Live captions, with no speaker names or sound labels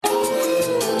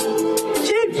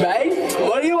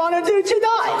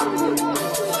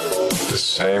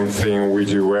Same thing we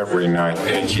do every night,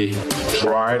 Pinky.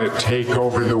 Try to take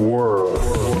over the world.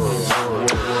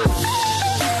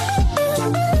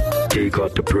 Take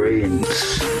out the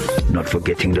brains, not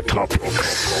forgetting the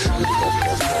topics.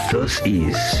 This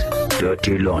is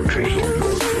Dirty Laundry.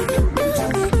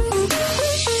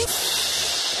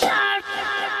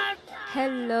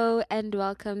 Hello and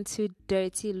welcome to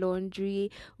Dirty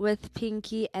Laundry with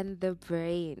Pinky and the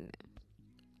Brain.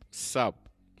 Sup?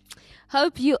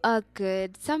 Hope you are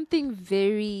good. Something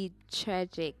very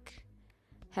tragic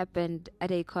happened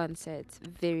at a concert.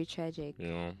 Very tragic. You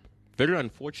know, very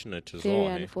unfortunate as Very well.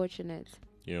 unfortunate.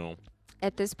 You know,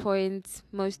 At this point,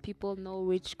 most people know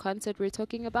which concert we're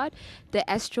talking about. The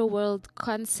Astroworld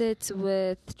concert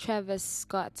with Travis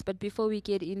Scott. But before we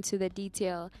get into the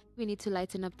detail, we need to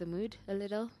lighten up the mood a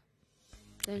little.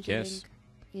 Don't you Yes. think?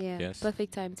 Yeah. Yes.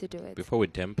 Perfect time to do it. before we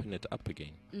dampen it up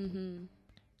again.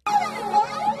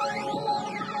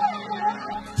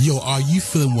 Yo, are you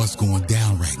feeling what's going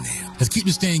down right now? Let's keep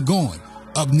this thing going.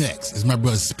 Up next is my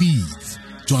brother Speeds.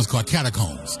 Joins called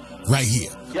Catacombs. Right here.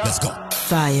 Let's go.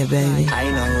 Fire, baby. I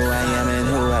know who I am and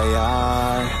who I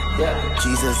are.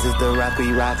 Jesus is the rock,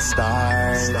 we rock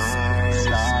stars.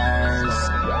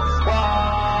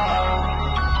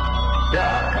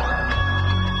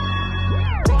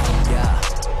 Yeah,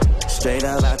 straight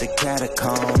up out the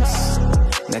catacombs.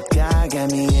 Now God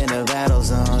got me in the battle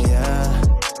zone, yeah.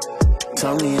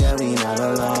 Told me that we not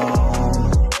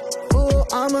alone. Ooh,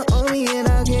 I'm an only and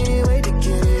I can't wait to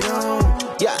get it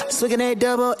on. Yeah, swinging that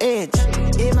double edge.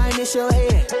 It might miss your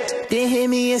head, then hit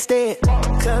me instead.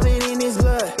 Covered in his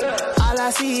blood, all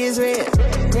I see is red.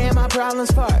 Ran my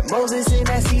problems part, Moses in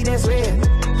that sea that's red.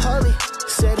 Holy,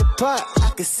 set apart, I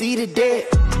could see the dead.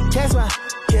 Cast my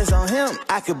cares on him,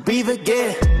 I could breathe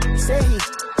again. Say he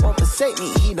won't forsake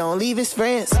me, he don't leave his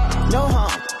friends. No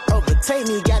harm, overtake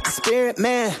me, got the spirit,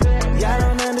 man. Y'all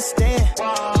don't understand.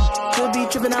 Could be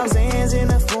tripping off Zans in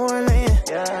a foreign land.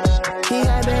 He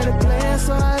had better plans,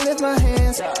 so I lift my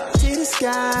hands to the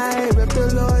sky. Rep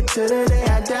the Lord till the day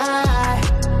I die.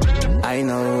 I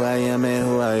know who I am and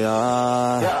who I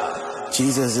are.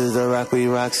 Jesus is the rock, we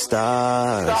rock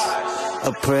stars.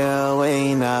 A prayer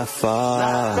away, not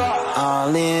far.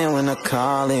 All in when I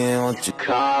call in, won't you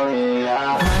call in?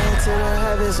 Praying to the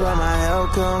heavens where my help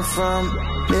come from.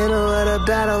 Middle of the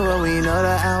battle, but we know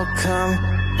the outcome.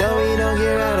 Though we don't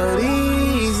get rattled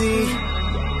easy.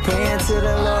 Praying to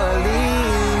the Lord,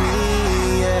 lead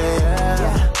me,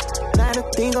 yeah. Not a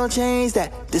thing gon' change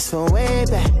that, this from way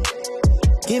back.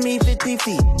 Give me 50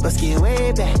 feet, but get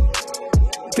way back.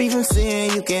 Free from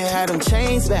sin, you can have them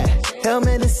chains back.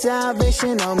 Helmet of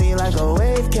salvation on me like a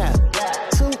wave cap.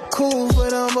 Too cool for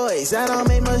them boys, I don't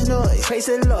make much noise. Praise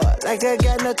the Lord, like I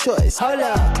got no choice. Hold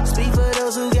up, speak for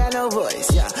those who got no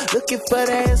voice, yeah. Looking for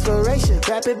the inspiration,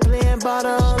 rapid playing ball,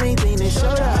 the only thing that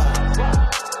showed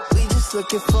up. We just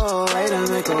looking for a way to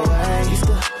make a way. Used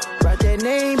to write that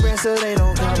name brand so they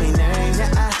don't call me names.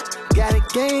 I got a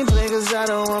game plan cause I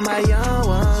don't want my young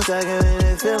ones sucking in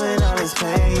and feeling all this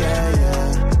pain, yeah.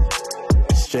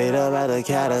 Straight up out the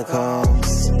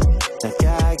catacombs. Now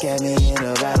God got me in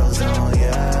the battle zone,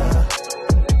 yeah.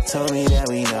 Told me that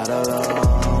we not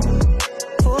alone.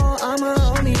 Oh, I'm a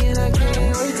homie and I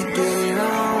can't wait to get it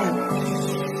on.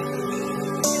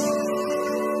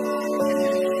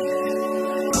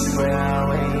 Where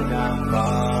we not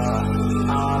far.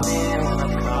 All in when I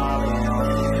call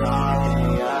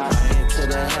in, yeah. Praying to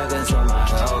the heavens where my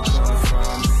help come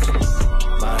from.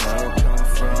 My help come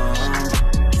from.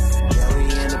 Yeah, we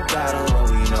in the battle, but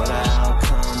we know the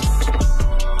outcome.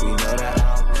 We know the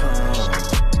outcome.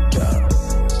 Yeah.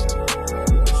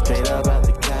 Straight up out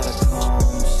the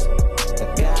catacombs. The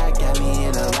guy got me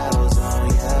in the battle zone,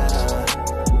 yeah.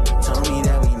 Told me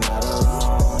that we not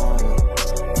alone.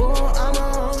 Oh, I'm a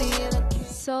homie and I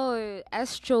So,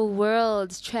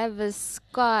 Astroworld, Travis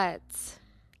Scott.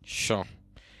 Sure.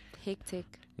 Hectic.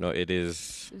 No, it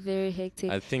is. Very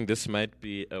hectic. I think this might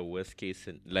be a worst case.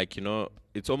 Like, you know,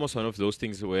 it's almost one of those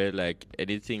things where, like,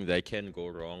 anything that can go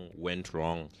wrong went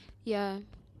wrong. Yeah.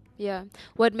 Yeah.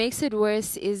 What makes it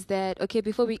worse is that, okay,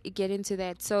 before we get into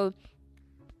that, so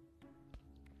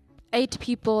 8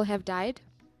 people have died.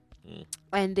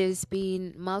 And there's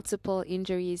been multiple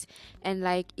injuries, and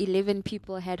like 11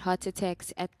 people had heart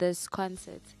attacks at this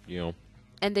concert. You know.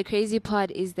 And the crazy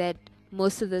part is that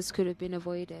most of this could have been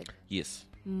avoided. Yes.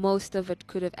 Most of it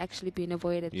could have actually been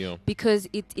avoided. Yeah. Because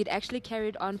it actually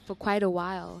carried on for quite a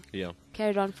while. Yeah.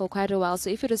 Carried on for quite a while. So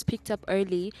if it was picked up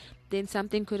early, then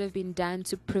something could have been done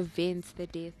to prevent the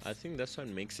death. I think that's what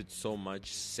makes it so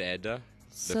much sadder.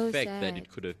 So the fact sad. that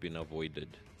it could have been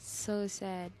avoided. So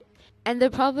sad. And the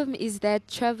problem is that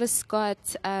Travis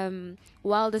Scott,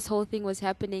 while this whole thing was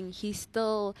happening, he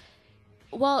still,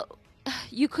 well,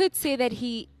 you could say that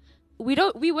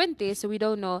we weren't there, so we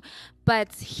don't know,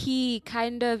 but he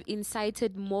kind of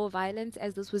incited more violence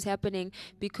as this was happening,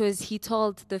 because he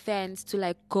told the fans to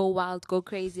like go wild, go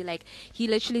crazy. Like, he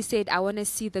literally said, "I want to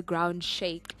see the ground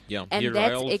shake." Yeah, and he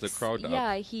that's riled the crowd up.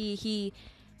 Yeah, he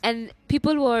and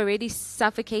people were already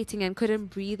suffocating and couldn't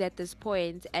breathe at this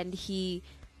point, and he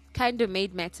kind of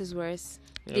made matters worse.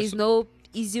 Yeah, There's so- no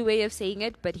easy way of saying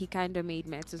it, but he kind of made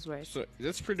matters worse. So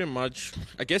that's pretty much,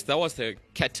 I guess that was the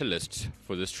catalyst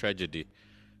for this tragedy.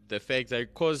 The fact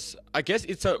that, because I guess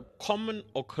it's a common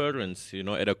occurrence,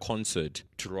 at a concert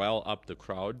to rile up the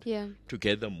crowd, Yeah. to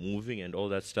get them moving and all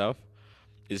that stuff.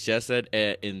 It's just that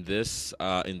in this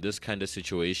kind of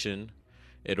situation,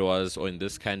 or in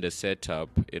this kind of setup,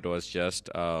 it was just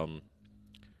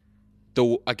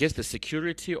I guess the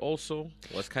security also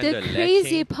was kind of The lacking.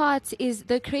 crazy part is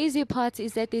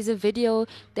that there's a video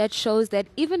that shows that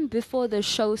even before the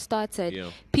show started,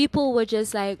 Yeah. people were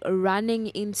just like running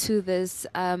into this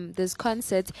this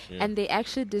concert, and they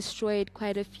actually destroyed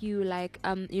quite a few, like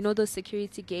those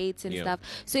security gates and Yeah. stuff.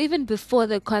 So even before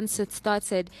the concert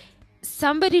started,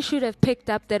 somebody should have picked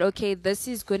up that, okay, this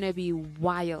is gonna be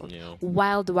wild, Yeah.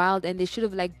 wild, and they should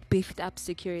have like beefed up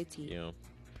security.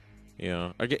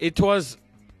 Yeah. Okay, it was,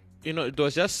 it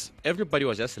was just, everybody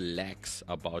was just lax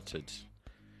about it.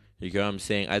 You get what I'm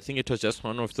saying? I think it was just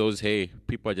one of those, hey,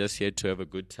 people are just here to have a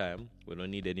good time. We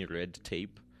don't need any red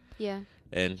tape. Yeah.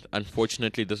 And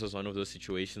unfortunately, this was one of those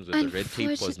situations where the red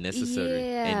tape was necessary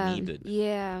and needed.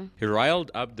 Yeah. He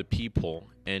riled up the people,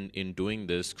 and in doing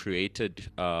this, created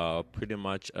pretty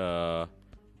much a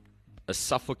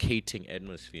suffocating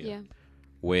atmosphere. Yeah.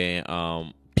 Where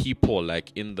people,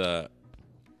 like in the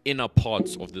inner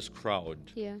parts of this crowd,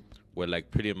 Yeah. were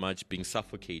like pretty much being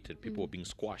suffocated. People were being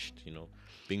squashed,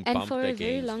 being And bumped for a against.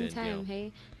 very long and, time,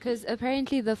 hey, because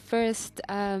apparently the first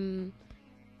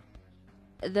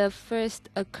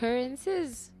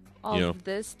occurrences of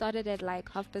this started at like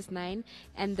 9:30,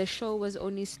 and the show was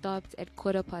only stopped at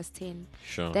 10:15.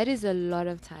 Sure. That is a lot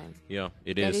of time. Yeah,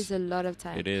 it That is. is a lot of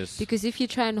time. It is. Because if you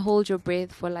try and hold your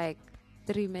breath for like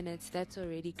 3 minutes, that's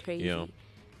already crazy. Yeah.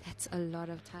 That's a lot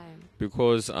of time.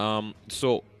 Because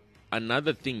so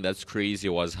another thing that's crazy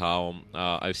was how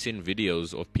I've seen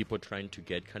videos of people trying to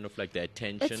get kind of like the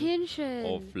attention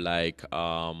of like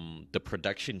the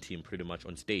production team pretty much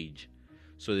on stage.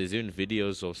 So there's even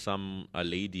videos of a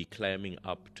lady climbing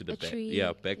up to the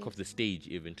back of the stage,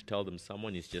 even to tell them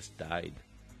someone has just died,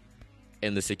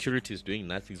 and the security is doing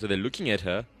nothing. So they're looking at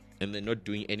her and they're not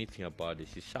doing anything about it.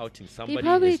 She's shouting, "Somebody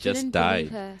has just died."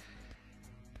 Her.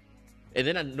 And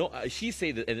then she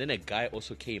said that, and then a guy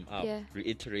also came up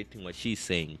reiterating what she's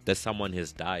saying, that someone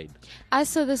has died. I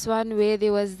saw this one where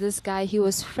there was this guy, he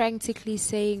was frantically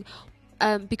saying,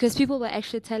 because people were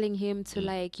actually telling him to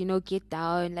get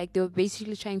down, like they were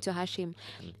basically trying to hush him.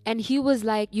 And he was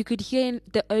like, you could hear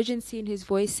the urgency in his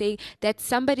voice saying, that's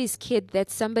somebody's kid,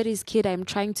 I'm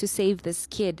trying to save this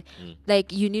kid.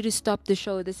 Like, you need to stop the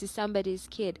show, this is somebody's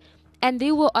kid. And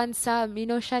they were on some,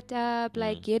 shut up,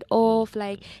 like, get off,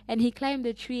 like, and he climbed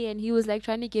the tree and he was like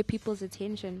trying to get people's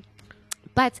attention.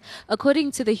 But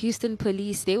according to the Houston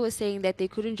police, they were saying that they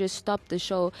couldn't just stop the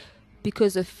show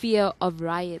because of fear of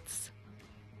riots.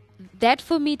 That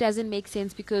for me doesn't make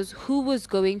sense, because who was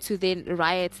going to then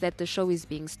riot that the show is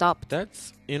being stopped?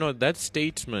 That's, that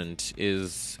statement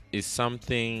is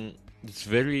something,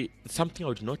 something I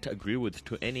would not agree with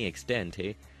to any extent,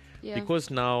 hey? Yeah.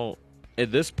 Because now,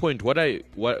 at this point, what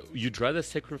you'd rather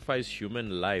sacrifice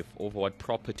human life over what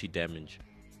property damage?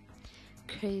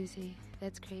 Crazy.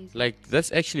 That's crazy. Like,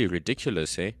 that's actually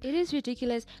ridiculous, eh? It is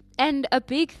ridiculous. And a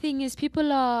big thing is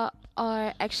people are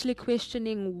actually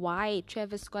questioning why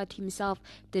Travis Scott himself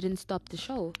didn't stop the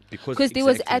show. Because there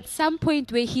was at some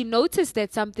point where he noticed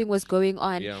that something was going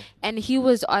on, and he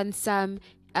was on some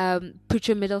put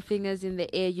your middle fingers in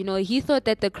the air. He thought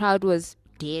that the crowd was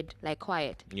dead, like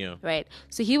quiet. Yeah. Right.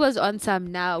 So he was on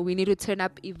some, now we need to turn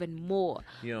up even more.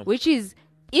 Yeah. Which is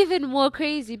even more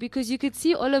crazy, because you could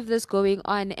see all of this going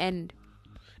on, and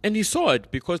he saw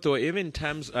it, because there were even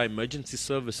times emergency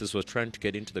services were trying to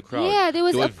get into the crowd. Yeah, there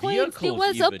was were a point. There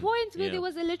was vehicles a point where even. there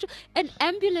was an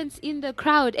ambulance in the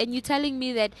crowd, and you're telling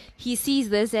me that he sees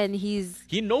this and he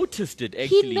noticed it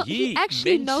actually. He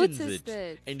actually mentions noticed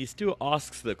it, and he still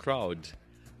asks the crowd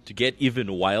to get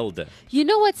even wilder. You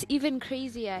know what's even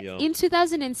crazier? Yeah. In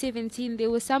 2017, there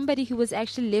was somebody who was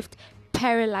actually left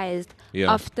paralyzed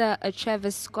after a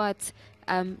Travis Scott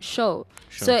show.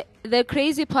 Sure. So the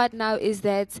crazy part now is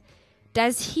that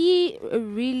does he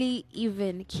really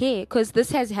even care? Because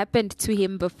this has happened to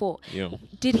him before. Yeah.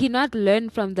 Did he not learn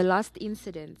from the last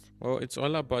incident? Well, it's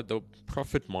all about the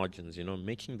profit margins,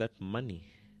 making that money.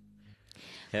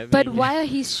 But why are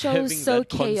his shows so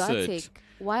chaotic?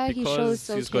 Why are his shows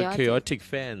so chaotic? Because he's got chaotic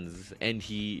fans and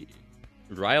he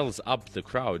riles up the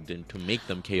crowd and to make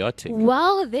them chaotic.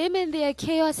 Well, them and their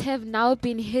chaos have now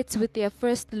been hit with their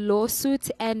first lawsuit,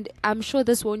 and I'm sure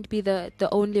this won't be the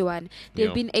only one. There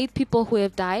have been 8 people who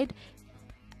have died.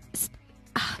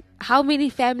 How many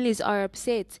families are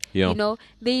upset? Yeah.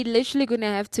 They're literally going to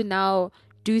have to now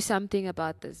do something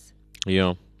about this.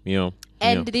 Yeah.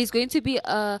 And there's going to be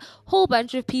a whole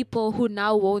bunch of people who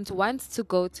now won't want to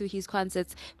go to his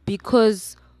concerts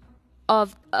because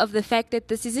of the fact that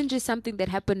this isn't just something that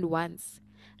happened once.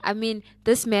 I mean,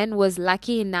 this man was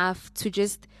lucky enough to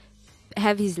just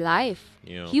have his life.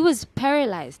 Yeah. He was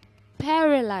paralyzed.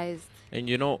 And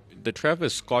the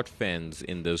Travis Scott fans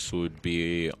in this would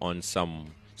be on some...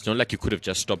 It's not like you could have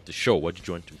just stopped the show. What did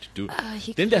you want him to do?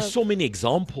 Then there's so many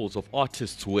examples of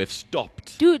artists who have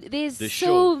stopped. Dude, there's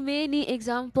so many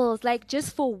examples. Like,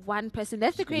 just for one person.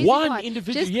 That's the crazy part. One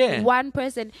individual, just one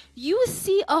person. You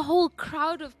see a whole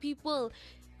crowd of people.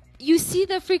 You see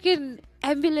the freaking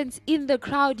ambulance in the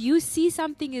crowd. You see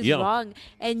something is wrong.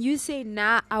 And you say,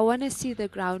 nah, I want to see the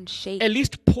ground shake. At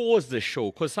least pause the show.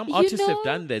 Because some artists have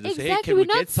done that. They say, hey, can we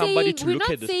get somebody to look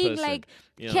at this person? We're not saying,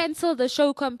 cancel the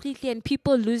show completely and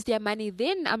people lose their money.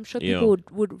 Then I'm sure people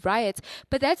would riot.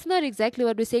 But that's not exactly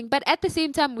what we're saying. But at the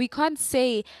same time, we can't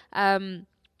say... we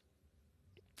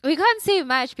can't say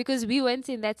much because we weren't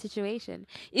in that situation.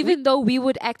 Even though we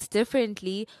would act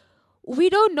differently...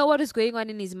 We don't know what is going on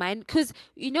in his mind because,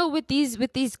 with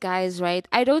these guys, right?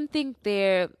 I don't think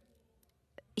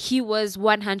he was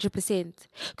 100%.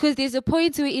 Because there's a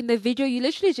point where in the video, you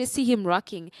literally just see him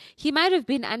rocking. He might have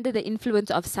been under the influence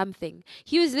of something.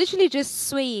 He was literally just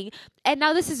swaying. And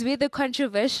now this is where the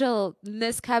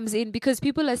controversialness comes in because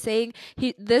people are saying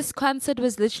this concert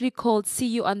was literally called See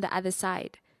You on the Other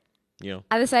Side. Yeah.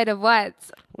 Other side of what?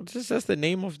 Well, this is just the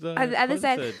name of the other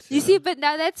side. You see, but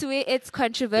now that's where it's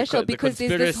controversial because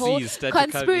there's this whole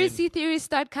conspiracy theories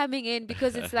start coming in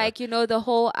because it's like, the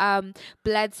whole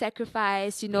blood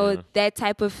sacrifice, that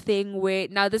type of thing where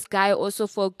now this guy also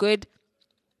for a good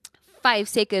 5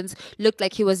 seconds looked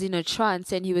like he was in a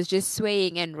trance and he was just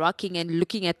swaying and rocking and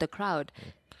looking at the crowd.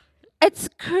 It's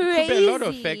crazy. It could be a lot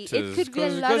of factors. It could be a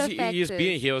lot of factors.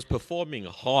 He was performing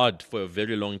hard for a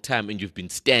very long time and you've been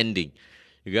standing.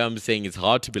 You know what I'm saying? It's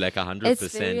hard to be like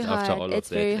 100% after all of that. It's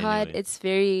very hard. It's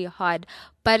very hard.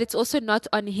 But it's also not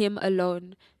on him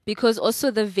alone. Because also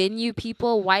the venue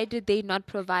people, why did they not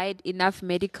provide enough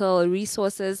medical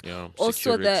resources? Yeah,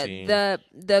 also the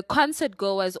concert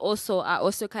goers are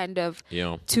also kind of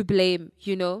to blame,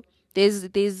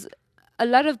 There's a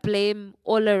lot of blame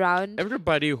all around.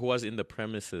 Everybody who was in the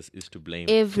premises is to blame.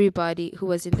 Everybody who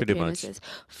was in the premises.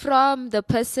 From the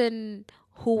person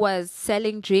who was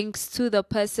selling drinks to the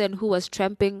person who was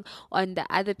tramping on the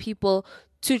other people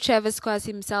to Travis Scott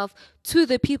himself to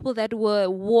the people that were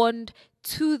warned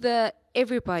to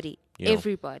everybody.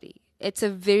 Everybody. It's a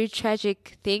very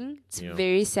tragic thing. It's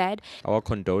very sad. Our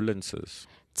condolences.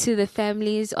 To the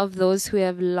families of those who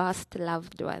have lost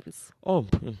loved ones. Oh,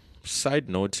 side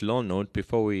note, long note,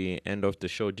 before we end off the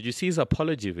show. Did you see his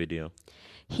apology video?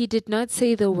 He did not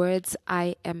say the words,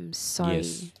 I am sorry.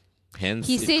 Yes. Hence,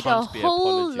 he said a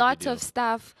whole lot of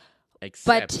stuff,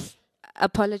 but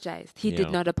apologized. He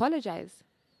did not apologize.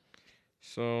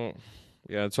 So,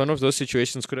 it's one of those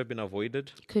situations could have been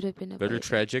avoided. Could have been avoided. Very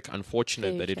tragic.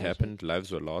 Unfortunate that it happened.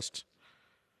 Lives were lost.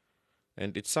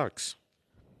 And it sucks.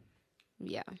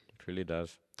 Yeah. It really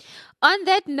does. On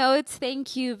that note,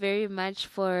 thank you very much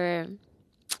for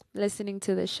listening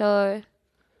to the show.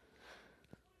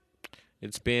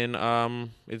 It's been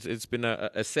it's been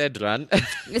a sad run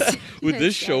with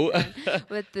this show.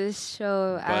 With this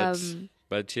show,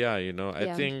 but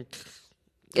I think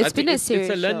it's been a serious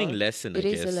It's a learning show. lesson. It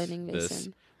is a learning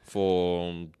lesson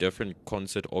for different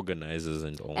concert organizers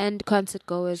and all. And concert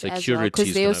goers as well, security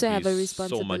because they also have a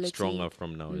responsibility. So much stronger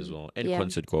from now as well, and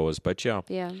concert goers. But yeah,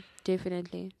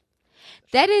 definitely.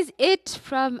 That is it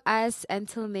from us.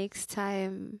 Until next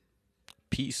time.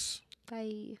 Peace.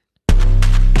 Bye.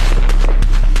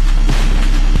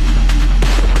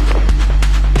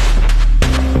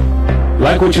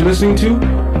 Like what you're listening to?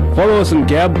 Follow us on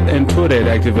Gab and Twitter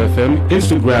at ActiveFM,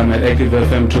 Instagram at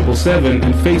ActiveFM777,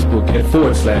 and Facebook at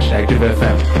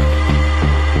 /ActiveFM.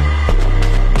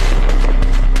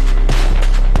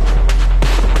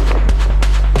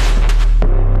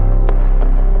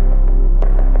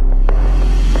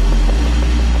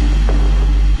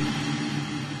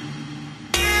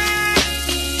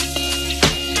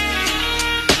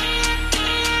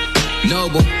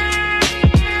 Noble,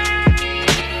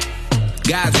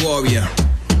 God's warrior.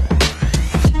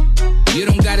 You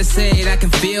don't gotta say it, I can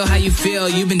feel how you feel.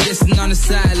 You've been dissing on the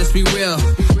side, let's be real.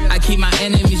 I keep my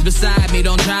enemies beside me,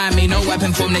 don't try me. No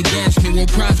weapon formed against me will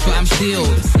prosper, I'm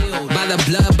sealed. By the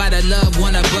blood, by the love,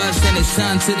 one of us. Sent his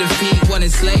son to defeat what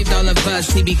enslaved all of us.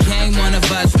 He became one of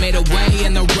us, made a way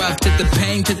in the rough. Took the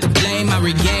pain, took the blame, I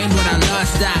regained what I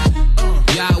lost.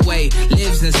 Yahweh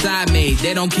lives inside me.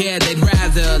 They don't care, they'd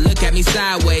rather look at me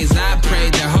sideways. I pray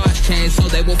their hearts change so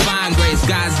they will find grace.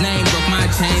 God's name broke my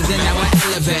chains and now I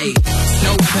elevate.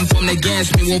 No weapon formed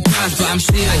against me will prosper, I'm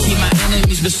sealed. I keep my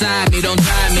enemies beside me, don't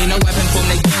try me. No weapon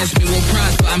formed against me will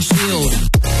prosper, I'm sealed.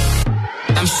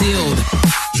 I'm sealed.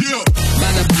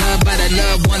 By the blood, by the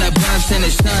love, one of us. Sent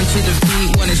his son to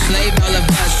defeat what enslaved all of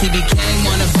us. He became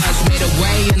one of us, made a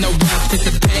way in the rough. Took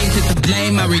the pain, took the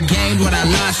blame, I regained what I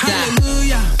lost.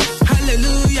 Hallelujah,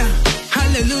 hallelujah,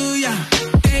 hallelujah.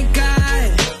 Thank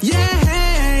God. Yeah,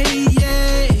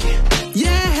 yeah,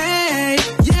 yeah,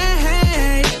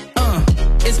 yeah.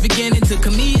 It's beginning to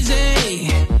come easy.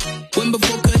 When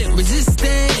before couldn't resist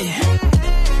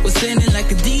it. Was sinning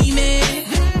like a demon,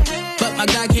 but my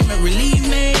God came and relieved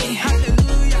me.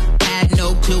 Had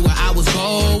no clue where I was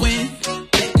going.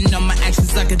 Betting on my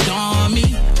actions like a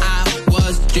dummy. I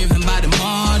was driven by the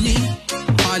money.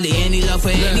 Hardly any love for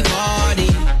anybody.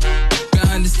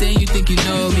 Can't understand, you think you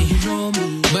know me,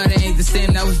 but it ain't the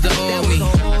same, that was the old me.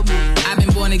 I've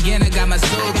been born again, I got my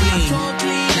soul clean.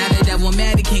 Now the devil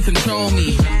mad, he can't control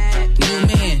me. New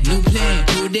man, new plan,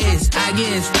 new this. I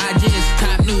guess I just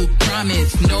cop new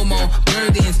promise. No more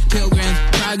burdens, pilgrims,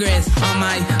 progress on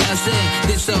my ascent.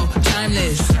 This so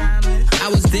timeless. I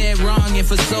was dead wrong and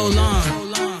for so long.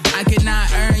 I could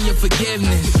not earn your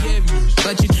forgiveness,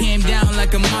 but you came down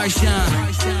like a Martian.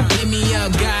 Give me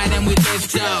up, God, and we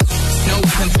lift up. No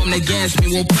weapon formed against me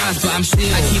will prosper, I'm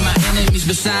sealed. I keep my enemies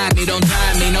beside me, don't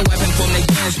try me. No weapon formed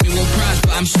against me will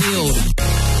prosper, I'm sealed.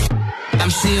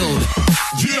 I'm sealed.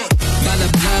 By the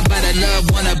blood, by the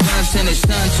love, one of us. Sent his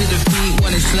son to defeat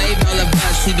what enslaved all of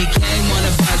us. He became one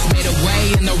of us, made a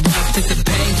way in the rough. Took the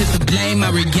pain, took the blame, I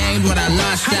regained what I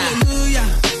lost. Hallelujah,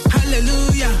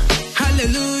 hallelujah,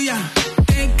 hallelujah.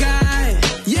 Thank God.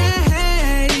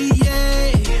 Yeah,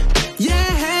 yeah,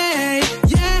 yeah,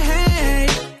 yeah.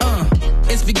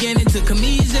 It's beginning to come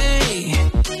easy.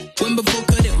 When before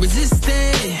couldn't resist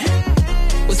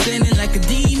it. Was sinning like a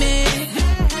demon,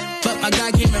 but my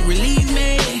God came and relieved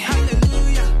me.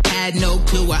 Had no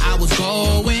clue where I was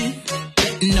going.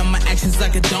 Betting on my actions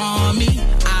like a dummy.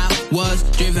 I was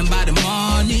driven by the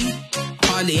money.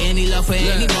 Hardly any love for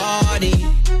anybody.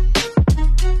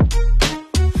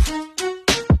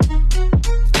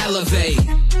 Elevate.